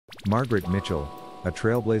Margaret Mitchell, a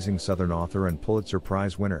trailblazing Southern author and Pulitzer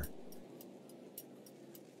Prize winner.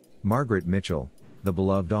 Margaret Mitchell, the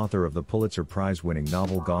beloved author of the Pulitzer Prize-winning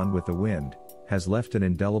novel Gone with the Wind, has left an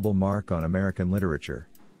indelible mark on American literature.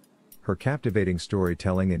 Her captivating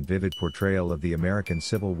storytelling and vivid portrayal of the American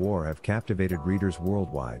Civil War have captivated readers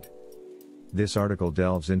worldwide. This article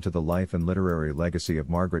delves into the life and literary legacy of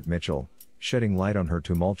Margaret Mitchell, shedding light on her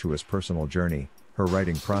tumultuous personal journey, her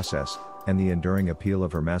writing process, and the enduring appeal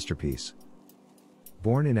of her masterpiece.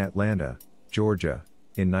 Born in Atlanta, Georgia,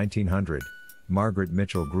 in 1900, Margaret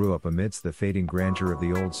Mitchell grew up amidst the fading grandeur of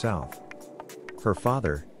the Old South. Her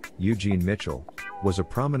father, Eugene Mitchell, was a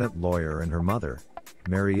prominent lawyer, and her mother,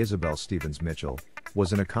 Mary Isabel Stephens Mitchell,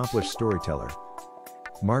 was an accomplished storyteller.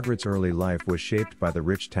 Margaret's early life was shaped by the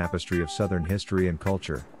rich tapestry of Southern history and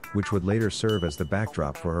culture, which would later serve as the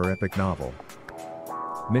backdrop for her epic novel.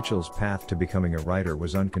 Mitchell's path to becoming a writer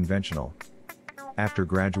was unconventional. After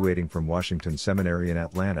graduating from Washington Seminary in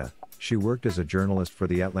Atlanta, she worked as a journalist for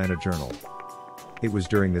the Atlanta Journal. It was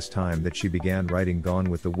during this time that she began writing Gone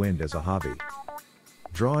with the Wind as a hobby.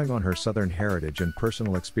 Drawing on her Southern heritage and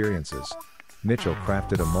personal experiences, Mitchell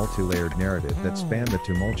crafted a multi-layered narrative that spanned the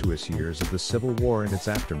tumultuous years of the Civil War and its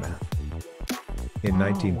aftermath. In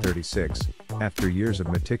 1936, after years of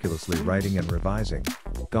meticulously writing and revising,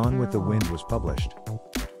 Gone with the Wind was published.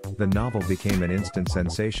 The novel became an instant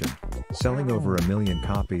sensation, selling over 1 million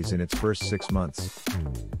copies in its first 6 months.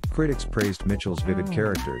 Critics praised Mitchell's vivid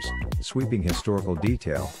characters, sweeping historical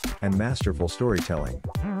detail, and masterful storytelling.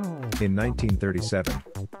 In 1937,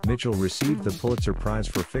 Mitchell received the Pulitzer Prize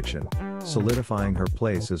for fiction, solidifying her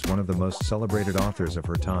place as one of the most celebrated authors of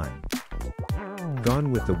her time.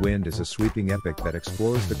 Gone with the Wind is a sweeping epic that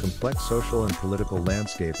explores the complex social and political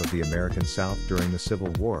landscape of the American South during the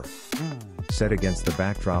Civil War. Set against the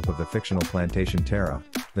backdrop of the fictional plantation Tara,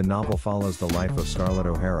 the novel follows the life of Scarlett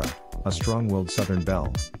O'Hara, a strong-willed Southern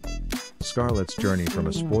belle. Scarlett's journey from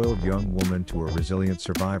a spoiled young woman to a resilient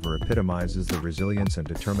survivor epitomizes the resilience and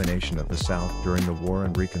determination of the South during the war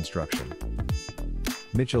and Reconstruction.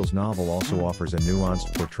 Mitchell's novel also offers a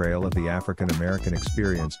nuanced portrayal of the African American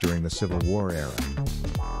experience during the Civil War era.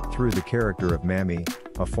 Through the character of Mammy,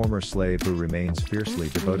 a former slave who remains fiercely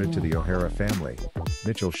devoted to the O'Hara family,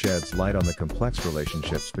 Mitchell sheds light on the complex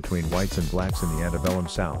relationships between whites and blacks in the antebellum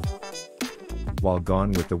South. While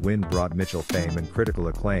Gone with the Wind brought Mitchell fame and critical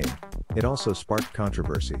acclaim, it also sparked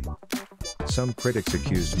controversy. Some critics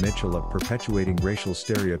accused Mitchell of perpetuating racial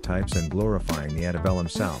stereotypes and glorifying the antebellum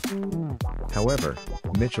South. However,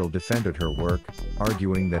 Mitchell defended her work,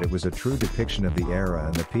 arguing that it was a true depiction of the era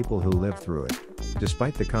and the people who lived through it.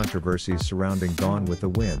 Despite the controversies surrounding Gone with the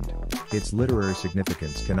Wind, its literary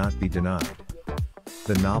significance cannot be denied.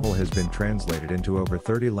 The novel has been translated into over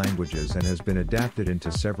 30 languages and has been adapted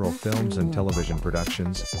into several films and television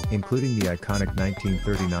productions, including the iconic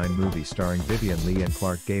 1939 movie starring Vivien Leigh and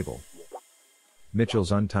Clark Gable.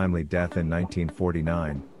 Mitchell's untimely death in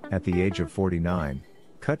 1949, at the age of 49,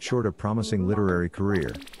 cut short a promising literary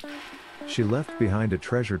career. She left behind a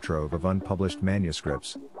treasure trove of unpublished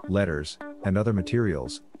manuscripts, letters, and other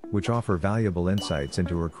materials, which offer valuable insights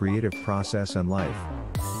into her creative process and life.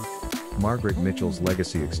 Margaret Mitchell's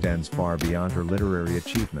legacy extends far beyond her literary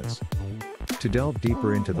achievements. To delve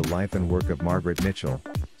deeper into the life and work of Margaret Mitchell,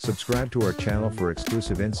 subscribe to our channel for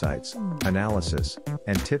exclusive insights, analysis,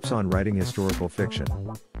 and tips on writing historical fiction.